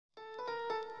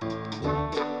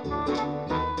Hi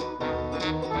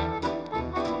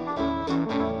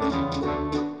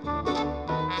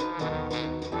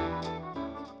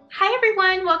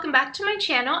everyone, welcome back to my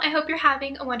channel. I hope you're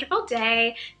having a wonderful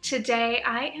day. Today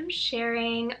I am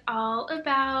sharing all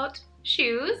about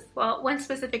shoes. Well, one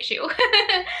specific shoe.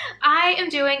 I am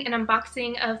doing an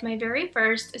unboxing of my very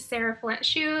first Sarah Flint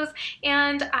shoes,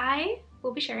 and I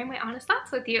will be sharing my honest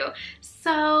thoughts with you.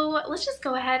 So let's just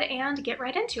go ahead and get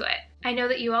right into it. I know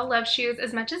that you all love shoes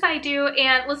as much as I do,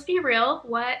 and let's be real,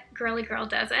 what girly girl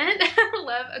doesn't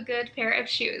love a good pair of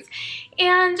shoes?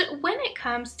 And when it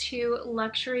comes to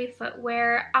luxury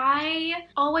footwear, I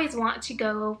always want to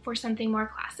go for something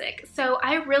more classic. So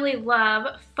I really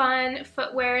love fun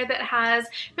footwear that has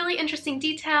really interesting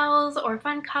details or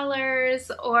fun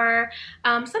colors or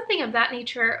something of that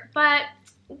nature. But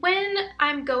when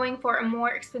I'm going for a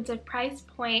more expensive price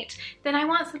point, then I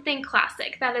want something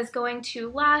classic that is going to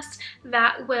last,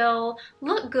 that will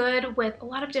look good with a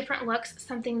lot of different looks,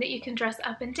 something that you can dress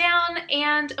up and down,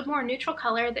 and a more neutral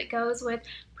color that goes with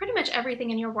pretty much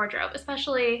everything in your wardrobe,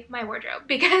 especially my wardrobe,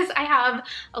 because I have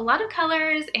a lot of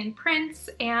colors and prints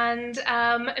and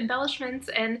embellishments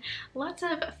and lots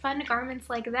of fun garments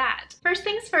like that. First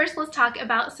things first, let's talk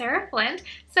about Sarah Flint.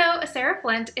 So Sarah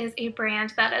Flint is a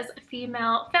brand that is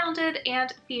female founded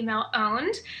and female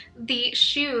owned. The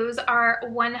shoes are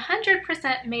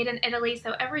 100% made in Italy,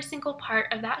 so every single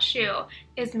part of that shoe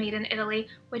is made in Italy,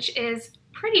 which is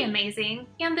pretty amazing.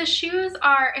 And the shoes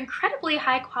are incredibly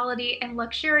high quality and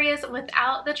luxurious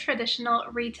without the traditional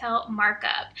retail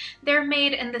markup. They're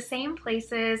made in the same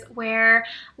places where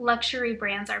luxury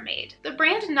brands are made. The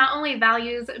brand not only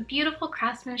values beautiful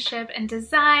craftsmanship and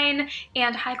design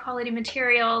and high quality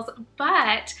materials,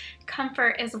 but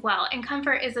comfort as well. And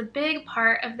comfort is a big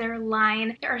part of their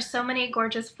line. There are so many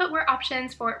gorgeous footwear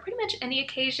options for pretty much any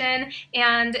occasion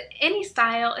and any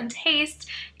style and taste,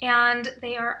 and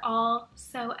they are all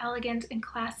so elegant and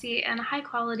classy and high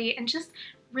quality and just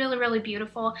really, really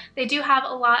beautiful. They do have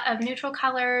a lot of neutral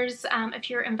colors if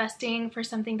you're investing for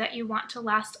something that you want to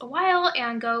last a while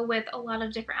and go with a lot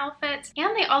of different outfits.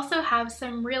 And they also have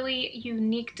some really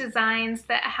unique designs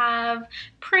that have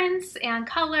prints and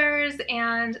colors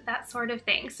and that sort of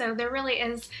thing. So there really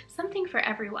is something for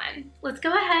everyone. Let's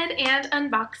go ahead and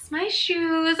unbox my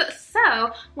shoes.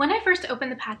 So when I first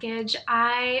opened the package,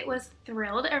 I was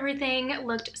thrilled. Everything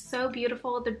looked so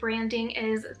beautiful. The branding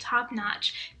is top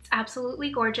notch.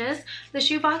 Absolutely gorgeous. The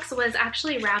shoebox was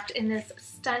actually wrapped in this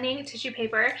stunning tissue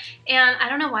paper, and I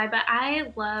don't know why, but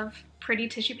I love pretty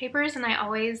tissue papers and I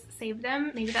always save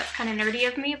them. Maybe that's kind of nerdy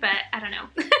of me, but I don't know.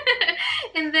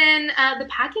 And then the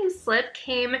packing slip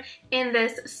came in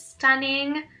this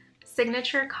stunning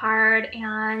signature card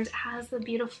and has the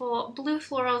beautiful blue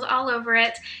florals all over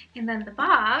it. And then the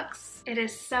box, it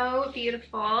is so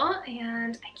beautiful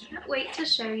and I can't wait to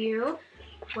show you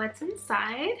what's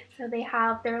inside. So they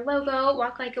have their logo,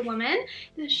 Walk Like a Woman.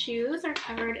 The shoes are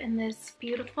covered in this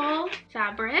beautiful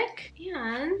fabric,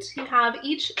 and you have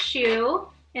each shoe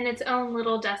in its own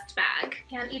little dust bag.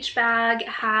 And each bag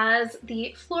has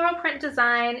the floral print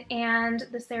design and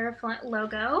the Sarah Flint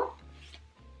logo.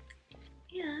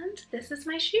 And this is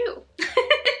my shoe.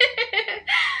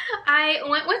 I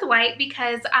went with white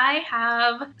because I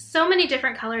have so many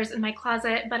different colors in my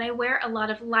closet, but I wear a lot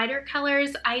of lighter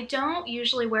colors. I don't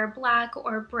usually wear black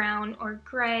or brown or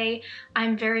gray.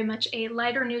 I'm very much a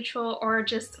lighter neutral or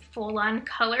just full-on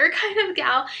color kind of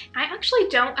gal. I actually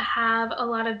don't have a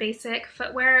lot of basic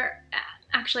footwear.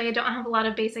 Actually, I don't have a lot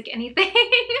of basic anything.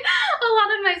 A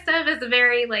lot of my stuff is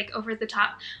very like over the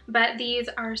top, but these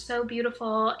are so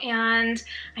beautiful and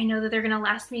I know that they're gonna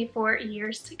last me for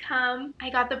years to come. I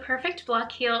got the Perfect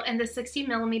Block heel in the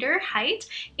 60mm height,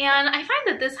 and I find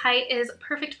that this height is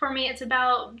perfect for me. It's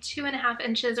about 2.5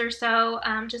 inches or so,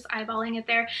 just eyeballing it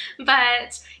there,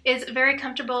 but it's very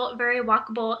comfortable, very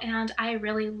walkable, and I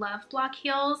really love block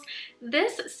heels.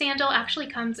 This sandal actually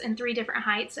comes in 3 different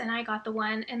heights, and I got the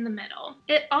one in the middle.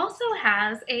 It also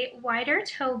has a wider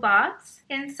toe box,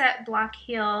 inset block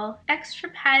heel, extra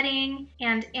padding,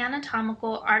 and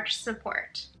anatomical arch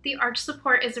support. The arch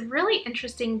support is really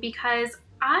interesting because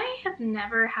I have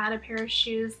never had a pair of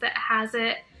shoes that has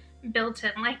it built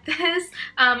in like this,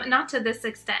 not to this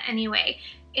extent anyway.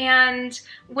 And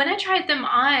when I tried them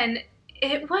on,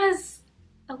 it was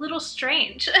a little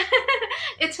strange.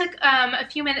 It took a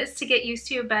few minutes to get used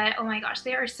to, but oh my gosh,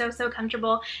 they are so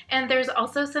comfortable. And there's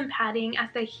also some padding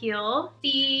at the heel.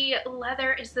 The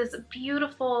leather is this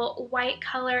beautiful white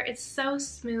color. It's so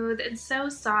smooth and so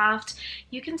soft.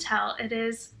 You can tell it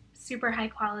is super high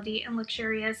quality and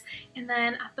luxurious. And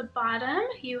then at the bottom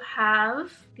you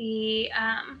have the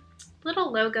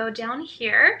little logo down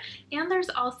here, and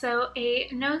there's also a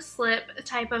no slip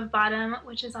type of bottom,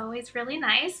 which is always really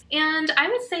nice. And I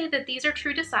would say that these are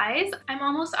true to size. I'm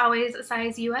almost always a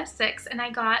size US 6, and I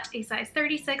got a size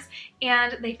 36,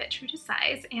 and they fit true to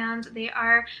size, and they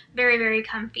are very, very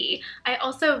comfy. I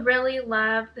also really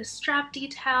love the strap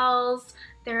details.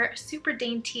 They're super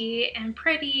dainty and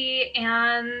pretty,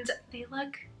 and they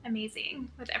look amazing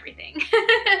with everything.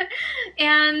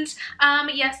 And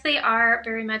yes, they are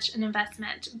very much an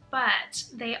investment, but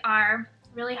they are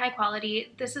really high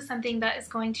quality. This is something that is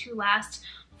going to last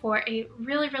for a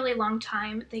really, really long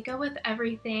time. They go with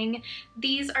everything.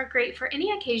 These are great for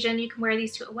any occasion. You can wear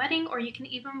these to a wedding, or you can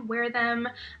even wear them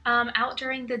out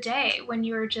during the day when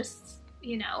you're just,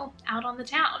 you know, out on the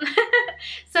town.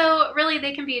 So really,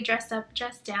 they can be dressed up,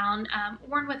 dressed down,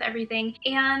 worn with everything,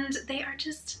 and they are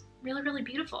just really, really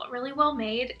beautiful, really well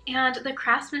made. And the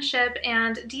craftsmanship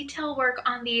and detail work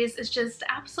on these is just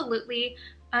absolutely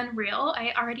unreal.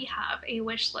 I already have a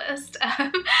wish list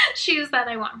of shoes that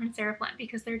I want from Sarah Flint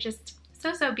because they're just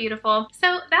so beautiful.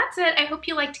 So that's it. I hope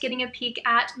you liked getting a peek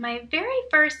at my very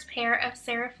first pair of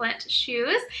Sarah Flint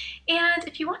shoes. And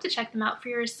if you want to check them out for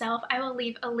yourself, I will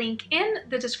leave a link in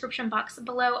the description box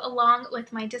below, along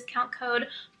with my discount code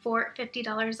for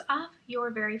 $50 off your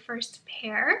very first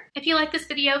pair. If you like this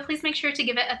video, please make sure to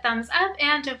give it a thumbs up,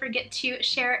 and don't forget to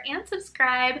share and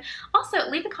subscribe. Also,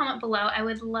 leave a comment below. I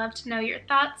would love to know your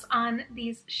thoughts on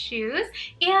these shoes.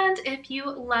 And if you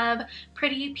love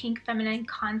pretty pink feminine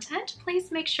content,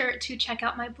 please make sure to check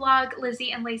out my blog,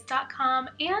 LIZZIEINLACE.com,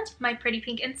 and my pretty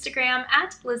pink Instagram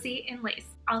at LIZZIEINLACE.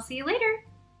 I'll see you later.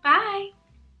 Bye!